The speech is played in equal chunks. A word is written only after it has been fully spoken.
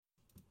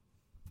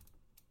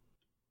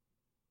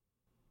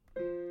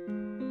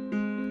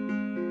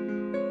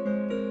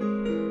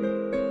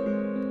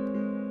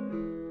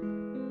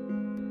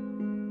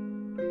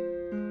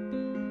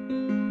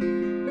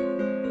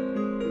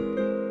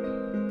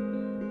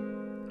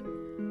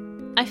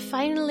I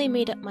finally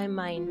made up my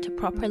mind to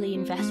properly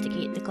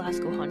investigate the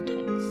Glasgow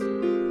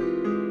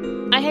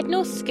hauntings. I had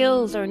no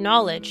skills or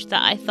knowledge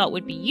that I thought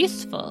would be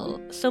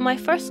useful, so my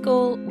first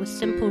goal was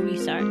simple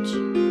research.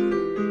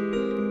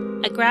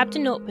 I grabbed a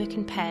notebook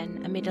and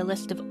pen and made a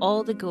list of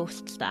all the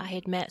ghosts that I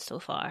had met so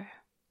far.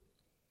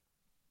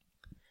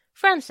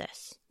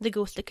 Francis, the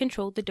ghost that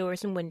controlled the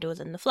doors and windows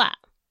in the flat.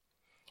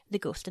 The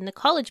ghost in the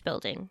college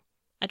building.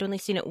 I'd only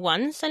seen it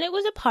once and it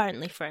was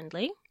apparently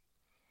friendly.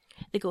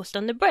 The ghost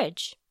on the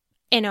bridge.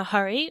 In a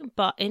hurry,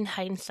 but in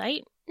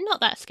hindsight, not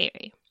that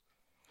scary.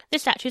 The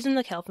statues in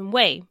the Kelvin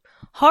Way.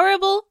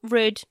 Horrible,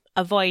 rude,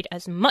 avoid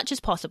as much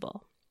as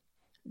possible.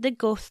 The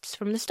ghosts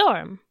from the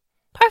storm.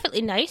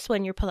 Perfectly nice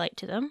when you're polite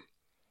to them.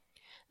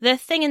 The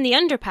thing in the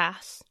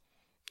underpass.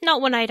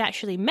 Not one I'd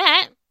actually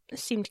met.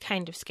 Seemed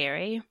kind of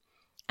scary.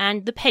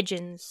 And the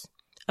pigeons.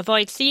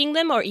 Avoid seeing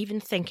them or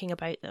even thinking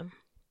about them.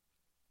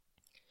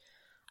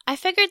 I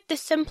figured the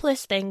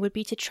simplest thing would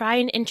be to try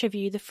and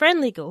interview the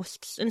friendly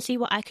ghosts and see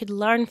what I could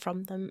learn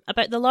from them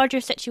about the larger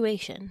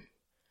situation.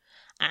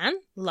 And,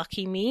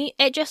 lucky me,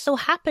 it just so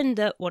happened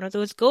that one of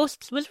those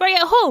ghosts was right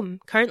at home,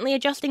 currently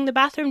adjusting the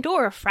bathroom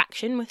door a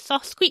fraction with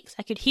soft squeaks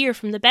I could hear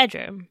from the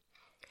bedroom.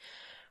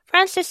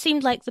 Francis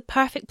seemed like the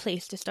perfect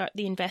place to start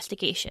the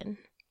investigation.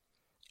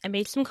 I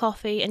made some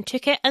coffee and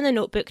took it and the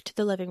notebook to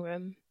the living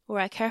room,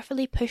 where I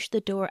carefully pushed the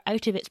door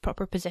out of its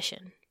proper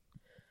position.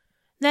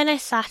 Then I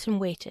sat and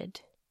waited.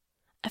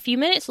 A few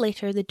minutes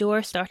later, the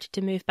door started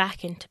to move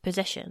back into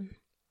position.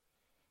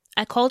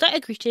 I called out a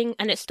greeting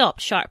and it stopped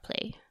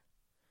sharply.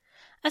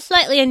 A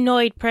slightly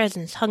annoyed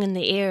presence hung in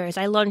the air as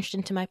I launched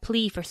into my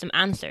plea for some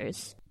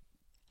answers.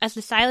 As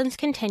the silence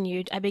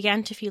continued, I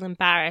began to feel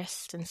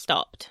embarrassed and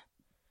stopped.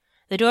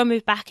 The door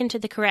moved back into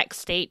the correct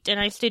state, and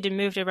I stood and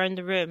moved around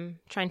the room,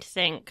 trying to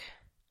think.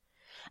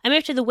 I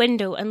moved to the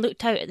window and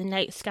looked out at the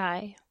night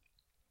sky.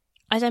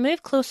 As I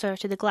moved closer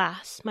to the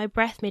glass, my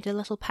breath made a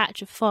little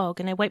patch of fog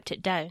and I wiped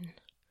it down.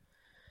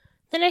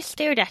 Then I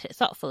stared at it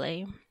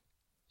thoughtfully.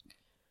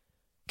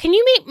 "Can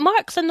you make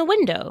marks on the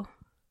window?"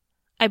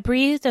 I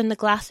breathed on the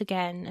glass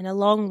again in a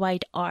long,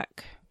 wide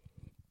arc.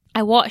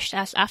 I watched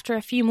as, after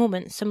a few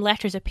moments, some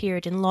letters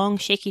appeared in long,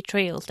 shaky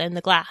trails down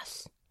the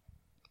glass.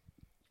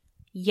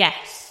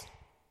 Yes.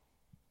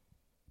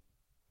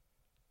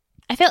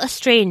 I felt a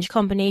strange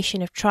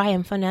combination of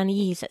triumph and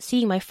unease at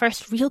seeing my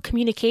first real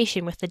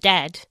communication with the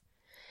dead.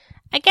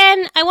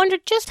 Again, I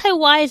wondered just how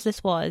wise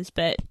this was,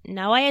 but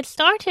now I had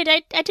started,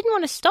 I didn't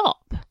want to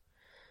stop.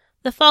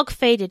 The fog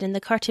faded and the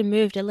curtain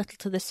moved a little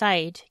to the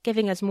side,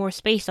 giving us more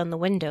space on the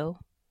window.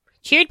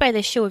 Cheered by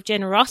this show of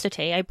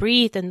generosity, I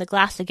breathed in the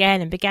glass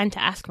again and began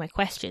to ask my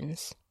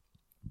questions.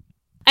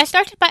 I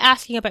started by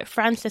asking about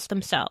Francis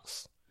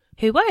themselves.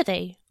 Who were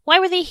they? Why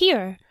were they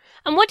here?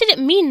 And what did it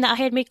mean that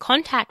I had made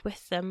contact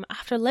with them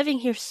after living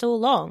here so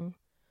long?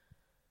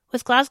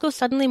 Was Glasgow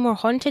suddenly more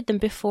haunted than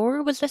before,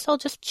 or was this all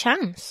just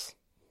chance?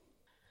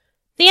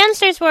 The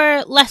answers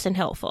were less than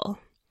helpful.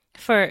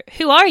 For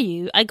 "who are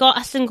you?" I got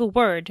a single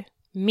word: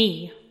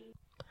 me.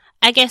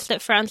 I guessed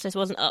that Francis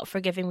wasn't up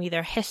for giving me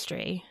their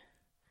history.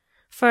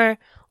 For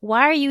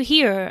 "why are you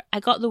here?"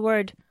 I got the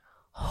word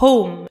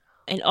home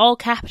in all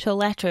capital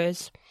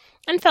letters,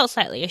 and felt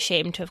slightly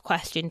ashamed to have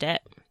questioned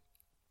it.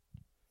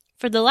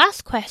 For the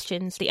last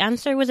questions, the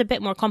answer was a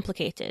bit more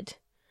complicated.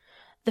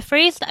 The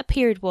phrase that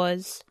appeared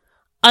was,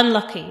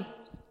 "Unlucky.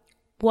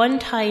 One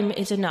time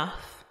is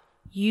enough.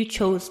 You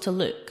chose to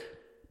look."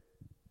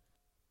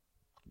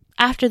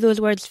 After those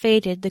words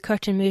faded, the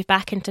curtain moved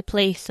back into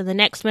place, and the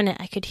next minute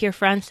I could hear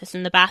Francis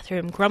in the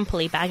bathroom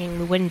grumpily banging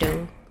the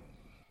window.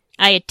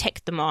 I had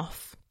ticked them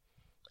off.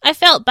 I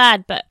felt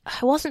bad, but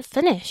I wasn't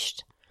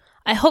finished.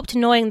 I hoped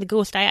knowing the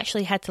ghost I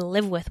actually had to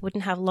live with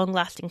wouldn't have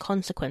long-lasting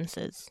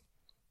consequences.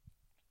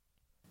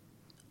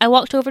 I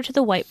walked over to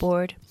the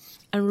whiteboard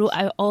and wrote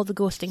out all the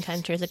ghost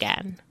encounters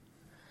again.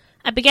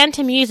 I began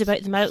to muse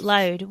about them out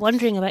loud,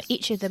 wondering about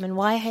each of them and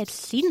why I had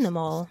seen them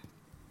all.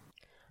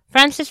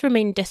 Francis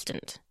remained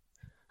distant.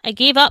 I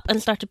gave up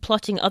and started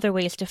plotting other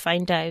ways to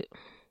find out.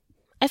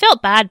 I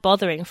felt bad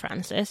bothering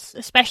Francis,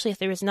 especially if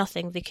there was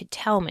nothing they could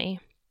tell me.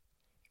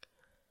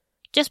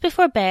 Just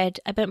before bed,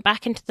 I went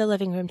back into the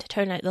living room to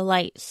turn out the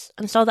lights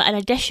and saw that an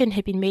addition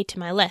had been made to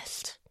my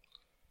list.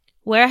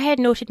 Where I had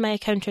noted my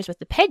encounters with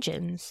the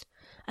pigeons,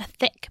 a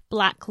thick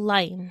black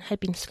line had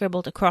been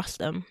scribbled across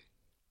them.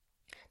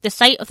 The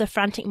sight of the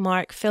frantic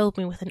mark filled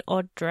me with an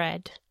odd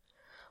dread.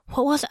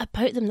 What was it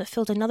about them that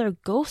filled another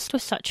ghost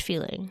with such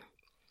feeling?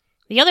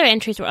 The other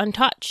entries were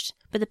untouched,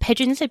 but the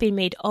pigeons had been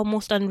made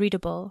almost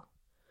unreadable.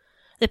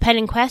 The pen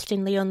in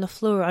question lay on the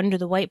floor under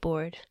the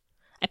whiteboard.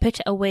 I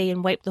put it away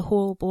and wiped the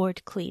whole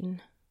board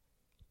clean.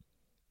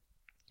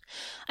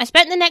 I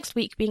spent the next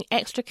week being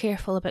extra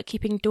careful about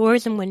keeping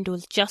doors and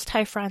windows just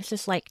how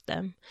Francis liked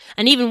them,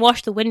 and even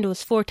washed the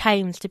windows 4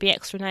 times to be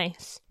extra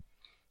nice.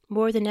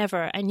 More than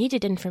ever, I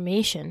needed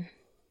information.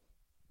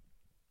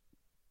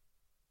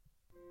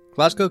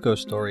 Glasgow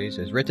Ghost Stories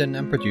is written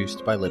and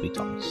produced by Libby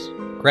Thomas.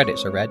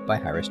 Credits are read by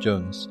Harris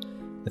Jones.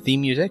 The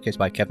theme music is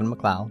by Kevin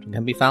MacLeod and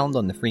can be found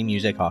on the Free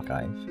Music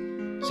Archive.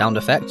 Sound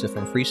effects are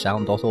from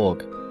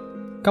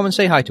freesound.org. Come and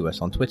say hi to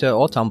us on Twitter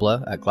or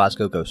Tumblr at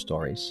Glasgow Ghost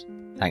Stories.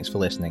 Thanks for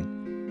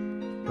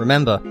listening.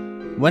 Remember,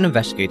 when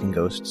investigating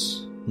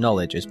ghosts,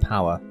 knowledge is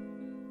power.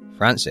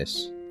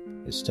 Francis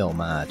is still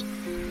mad.